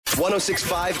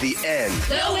106.5 The End.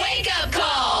 The Wake Up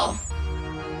Call.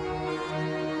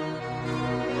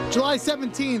 July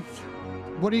 17th.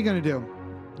 What are you going to do?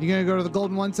 You going to go to the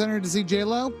Golden One Center to see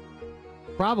JLo?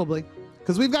 Probably.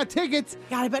 Because we've got tickets.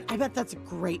 God, I bet that's a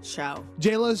great show.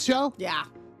 JLo's show? Yeah.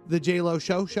 The JLo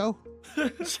show? Show.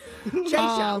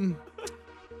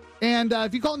 And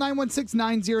if you call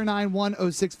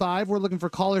 916-909-1065, we're looking for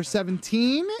caller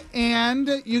 17,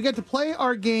 and you get to play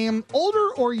our game, Older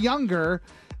or Younger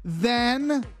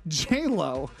Than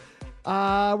JLo.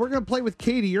 We're going to play with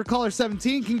Katie. You're caller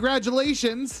 17.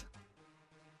 Congratulations.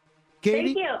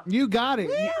 Katie, Thank you. You got it.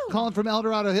 You're calling from El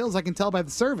Dorado Hills, I can tell by the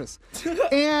service.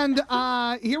 And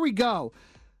here we go.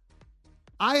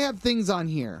 I have things on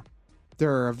here.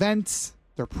 There are events,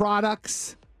 there are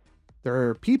products, there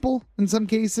are people in some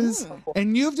cases,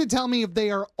 and you have to tell me if they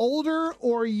are older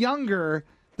or younger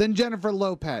than Jennifer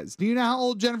Lopez. Do you know how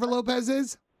old Jennifer Lopez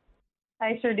is?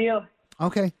 I sure do.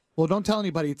 Okay. Well, don't tell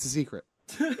anybody. It's a secret.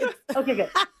 Okay, good.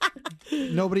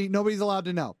 Nobody's allowed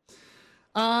to know.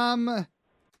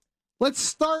 Let's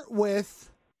start with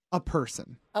a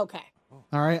person. Okay. All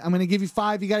right. I'm going to give you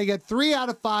 5. You got to get 3 out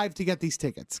of 5 to get these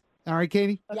tickets. All right,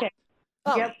 Katie? Okay.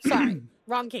 Oh, Yep. sorry.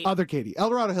 Wrong Katie. Other Katie.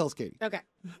 El Dorado Hills Katie. Okay.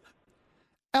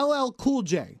 LL Cool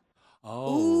J.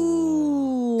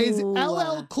 Ooh. Is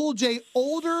LL Cool J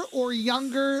older or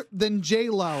younger than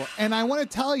JLo? And I want to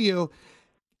tell you,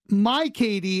 my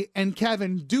Katie and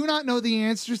Kevin do not know the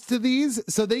answers to these,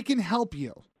 so they can help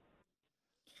you.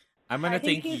 I'm going to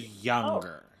think he's-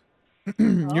 younger.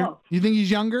 You think he's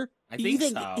younger? I think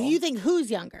so. You think who's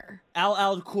younger?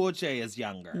 LL Cool J is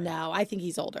younger. No, I think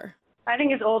he's older. I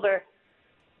think it's older.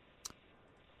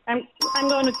 I'm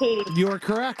going with Katie. You are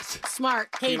correct.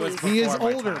 Smart. Katie's. He is Before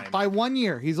my older time. by 1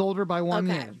 year. He's older by 1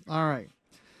 Okay. year. All right.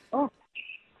 Oh.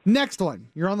 Next one.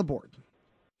 You're on the board.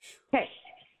 Okay.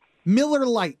 Miller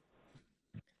Lite.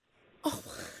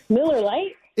 Miller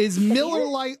Lite? Is Miller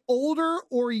Lite older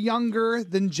or younger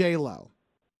than JLo?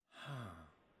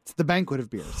 It's the banquet of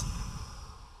beers.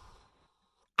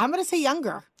 I'm going to say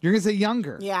younger. You're going to say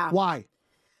younger. Yeah. Why?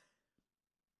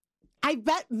 I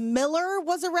bet Miller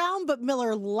was around, but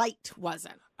Miller Lite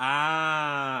wasn't.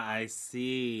 Ah, I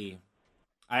see.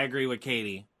 I agree with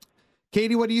Katie.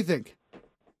 Katie, what do you think?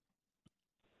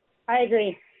 I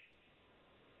agree.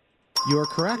 You are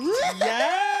correct.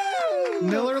 Yeah.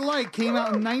 Miller Lite came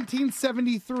out in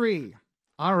 1973.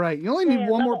 All right. You only need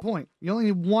one more point. You only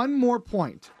need one more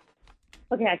point.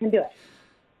 Okay, I can do it.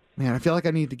 Man, I feel like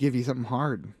I need to give you something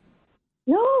hard.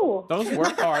 No. Those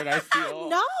work hard, I feel.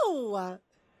 No.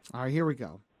 All right, here we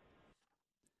go.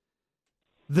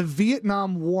 The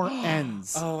Vietnam War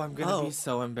ends. Oh, I'm going to be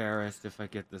so embarrassed if I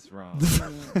get this wrong.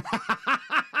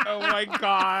 Oh, my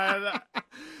God.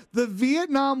 The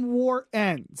Vietnam War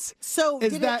ends. So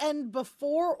Is did that- it end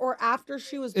before or after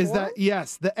she was born? Is that,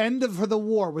 yes, the end of the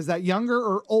war, was that younger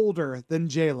or older than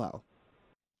JLo?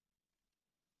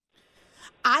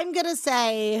 I'm going to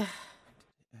say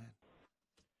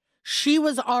she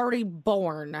was already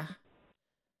born.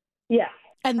 Yeah.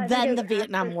 And I think then it the was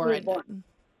Vietnam after War she was ended. born.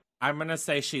 I'm going to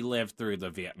say she lived through the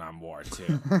Vietnam War,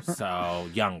 too. So,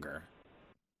 younger.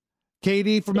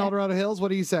 Katie from El Dorado Hills, what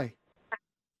do you say?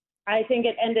 I think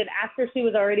it ended after she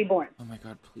was already born. Oh, my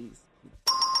God, please.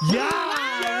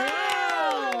 Yeah!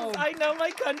 I know my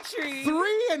country.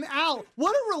 3 and out.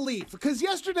 What a relief. Because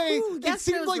yesterday, Ooh, it yesterday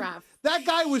seemed was like rough. that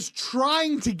guy was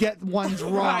trying to get ones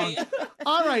wrong. Right.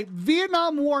 All right.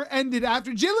 Vietnam War ended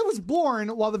after JLo was born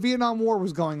while the Vietnam War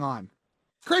was going on.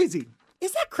 Crazy.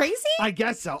 Is that crazy? I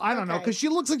guess so. I don't know, Okay. because she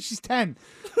looks like she's 10.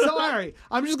 So, all right.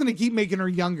 I'm just going to keep making her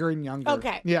younger and younger.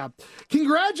 Okay. Yeah.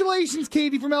 Congratulations,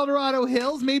 Katie from El Dorado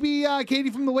Hills. Maybe Katie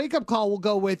from the Wake Up Call will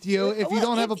go with you if you Well,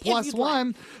 don't have a if plus you'd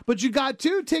one. But you got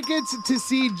 2 tickets to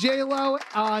see JLo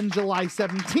on July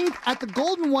 17th at the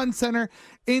Golden One Center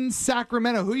in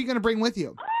Sacramento. Who are you going to bring with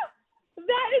you? That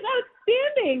is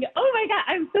outstanding. Oh, my God.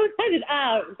 I'm so excited.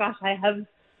 Gosh, I have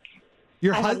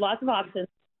lots of options.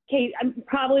 Kate,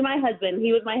 probably my husband.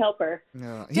 He was my helper.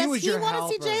 No, Does was he your wanna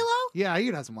see helper. JLo? Yeah, he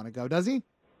doesn't want to go, does he?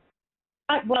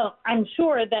 Well, I'm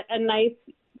sure that a nice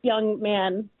young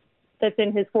man that's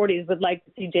in his 40s would like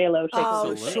to see JLo shake Oh,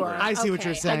 her Absolutely. sure. I see what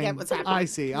you're Okay, saying. I get what's happening. I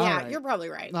see. All yeah, right. you're probably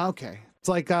right. Okay. It's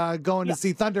like going to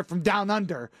see Thunder from Down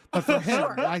Under, but for him.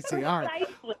 Sure. I see. All right.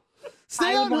 Precisely. Stay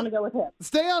I would want on, to go with him.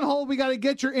 stay on hold. We got to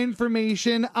get your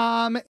information.